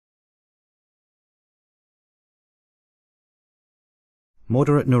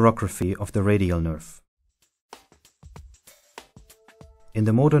Motor neurography of the radial nerve. In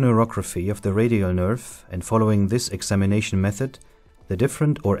the motor neurography of the radial nerve, and following this examination method, the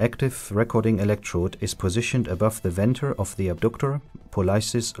different or active recording electrode is positioned above the venter of the abductor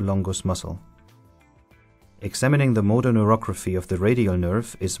pollicis longus muscle. Examining the motor neurography of the radial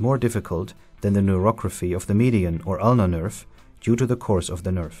nerve is more difficult than the neurography of the median or ulnar nerve due to the course of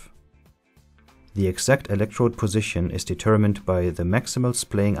the nerve. The exact electrode position is determined by the maximal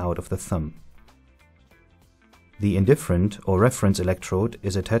splaying out of the thumb. The indifferent or reference electrode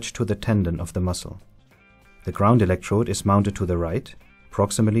is attached to the tendon of the muscle. The ground electrode is mounted to the right,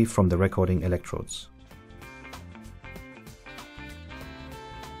 proximally from the recording electrodes.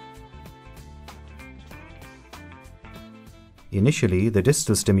 Initially, the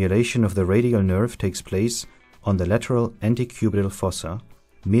distal stimulation of the radial nerve takes place on the lateral antecubital fossa,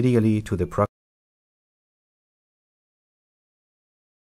 medially to the